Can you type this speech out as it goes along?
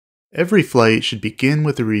Every flight should begin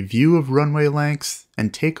with a review of runway lengths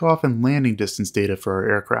and takeoff and landing distance data for our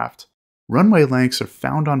aircraft. Runway lengths are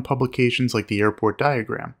found on publications like the Airport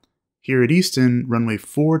Diagram. Here at Easton, runway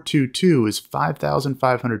 422 is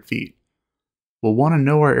 5,500 feet. We'll want to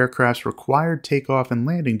know our aircraft's required takeoff and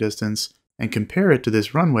landing distance and compare it to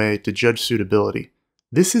this runway to judge suitability.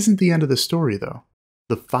 This isn't the end of the story though.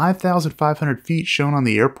 The 5,500 feet shown on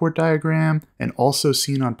the airport diagram and also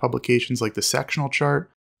seen on publications like the sectional chart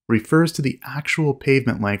refers to the actual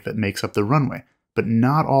pavement length that makes up the runway, but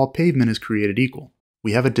not all pavement is created equal.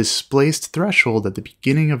 We have a displaced threshold at the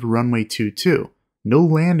beginning of runway 22. No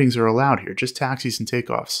landings are allowed here, just taxis and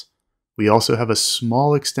takeoffs. We also have a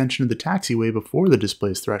small extension of the taxiway before the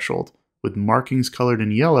displaced threshold, with markings colored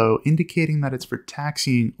in yellow indicating that it's for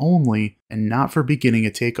taxiing only and not for beginning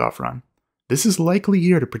a takeoff run. This is likely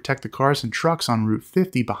here to protect the cars and trucks on Route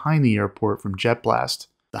 50 behind the airport from jet blast.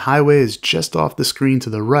 The highway is just off the screen to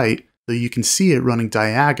the right, though you can see it running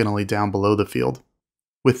diagonally down below the field.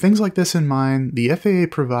 With things like this in mind, the FAA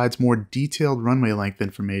provides more detailed runway length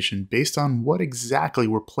information based on what exactly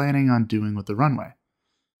we're planning on doing with the runway.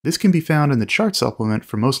 This can be found in the chart supplement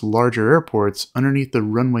for most larger airports underneath the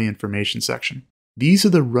runway information section. These are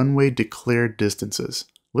the runway declared distances.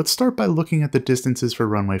 Let's start by looking at the distances for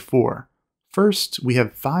runway 4. First, we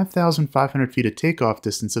have 5,500 feet of takeoff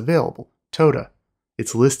distance available, TODA.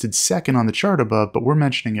 It's listed second on the chart above, but we're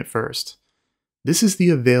mentioning it first. This is the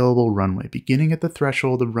available runway, beginning at the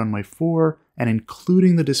threshold of runway 4 and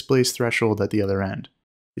including the displaced threshold at the other end.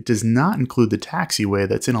 It does not include the taxiway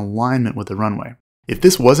that's in alignment with the runway. If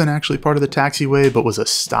this wasn't actually part of the taxiway but was a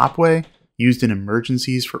stopway, used in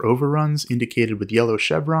emergencies for overruns indicated with yellow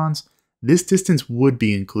chevrons, this distance would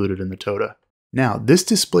be included in the TODA. Now, this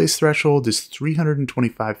displaced threshold is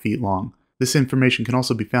 325 feet long. This information can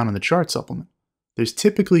also be found in the chart supplement. There's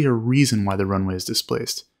typically a reason why the runway is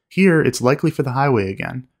displaced. Here, it's likely for the highway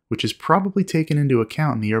again, which is probably taken into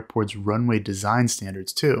account in the airport's runway design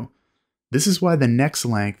standards too. This is why the next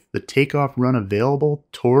length, the takeoff run available,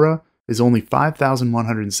 TORA, is only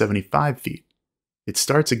 5,175 feet. It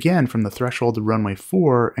starts again from the threshold of runway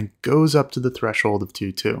 4 and goes up to the threshold of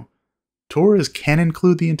 22. TORAs can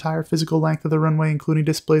include the entire physical length of the runway including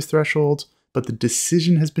displaced thresholds, but the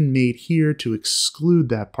decision has been made here to exclude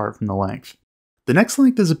that part from the length. The next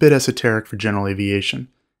length is a bit esoteric for general aviation.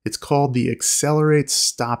 It's called the accelerate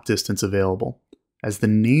stop distance available. As the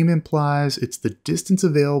name implies, it's the distance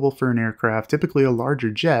available for an aircraft, typically a larger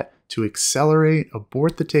jet, to accelerate,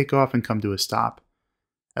 abort the takeoff, and come to a stop.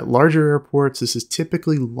 At larger airports, this is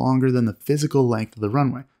typically longer than the physical length of the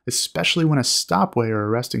runway, especially when a stopway or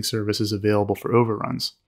arresting service is available for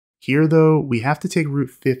overruns. Here, though, we have to take Route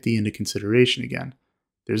 50 into consideration again.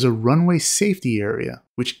 There's a runway safety area,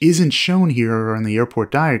 which isn't shown here or on the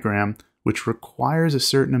airport diagram, which requires a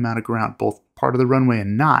certain amount of ground, both part of the runway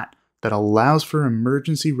and not, that allows for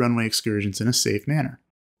emergency runway excursions in a safe manner.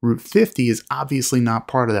 Route 50 is obviously not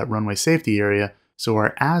part of that runway safety area, so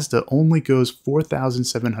our ASDA only goes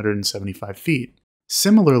 4,775 feet.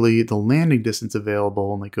 Similarly, the landing distance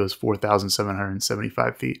available only goes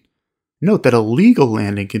 4,775 feet. Note that a legal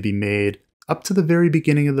landing can be made up to the very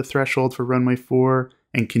beginning of the threshold for runway 4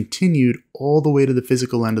 and continued all the way to the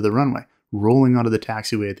physical end of the runway, rolling onto the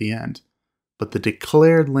taxiway at the end. But the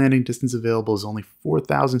declared landing distance available is only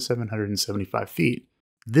 4,775 feet.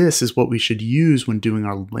 This is what we should use when doing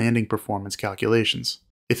our landing performance calculations.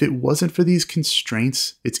 If it wasn't for these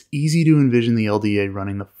constraints, it's easy to envision the LDA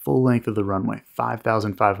running the full length of the runway,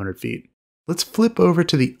 5,500 feet. Let's flip over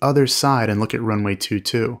to the other side and look at runway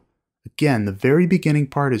 22. Again, the very beginning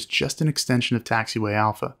part is just an extension of taxiway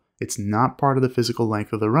alpha. It's not part of the physical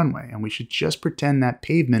length of the runway, and we should just pretend that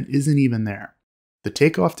pavement isn't even there. The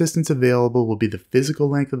takeoff distance available will be the physical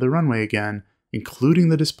length of the runway again, including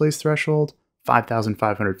the displaced threshold,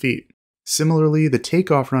 5,500 feet. Similarly, the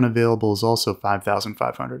takeoff run available is also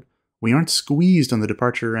 5,500. We aren't squeezed on the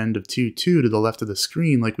departure end of 22 to the left of the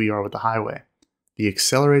screen like we are with the highway. The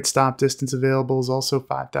accelerate stop distance available is also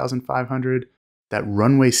 5,500. That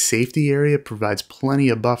runway safety area provides plenty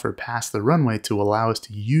of buffer past the runway to allow us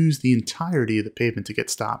to use the entirety of the pavement to get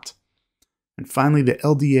stopped. And finally, the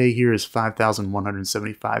LDA here is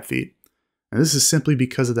 5,175 feet. And this is simply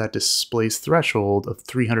because of that displaced threshold of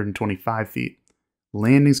 325 feet.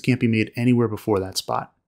 Landings can't be made anywhere before that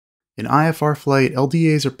spot. In IFR flight,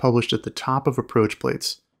 LDAs are published at the top of approach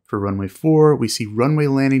plates. For runway 4, we see runway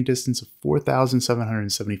landing distance of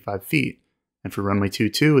 4,775 feet. And for runway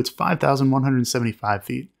 22, it's 5,175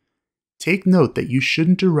 feet. Take note that you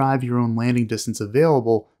shouldn't derive your own landing distance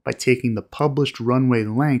available by taking the published runway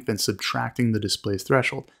length and subtracting the displaced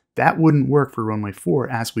threshold. That wouldn't work for runway 4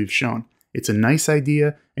 as we've shown. It's a nice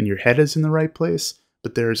idea and your head is in the right place,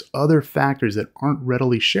 but there's other factors that aren't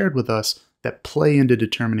readily shared with us that play into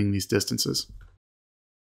determining these distances.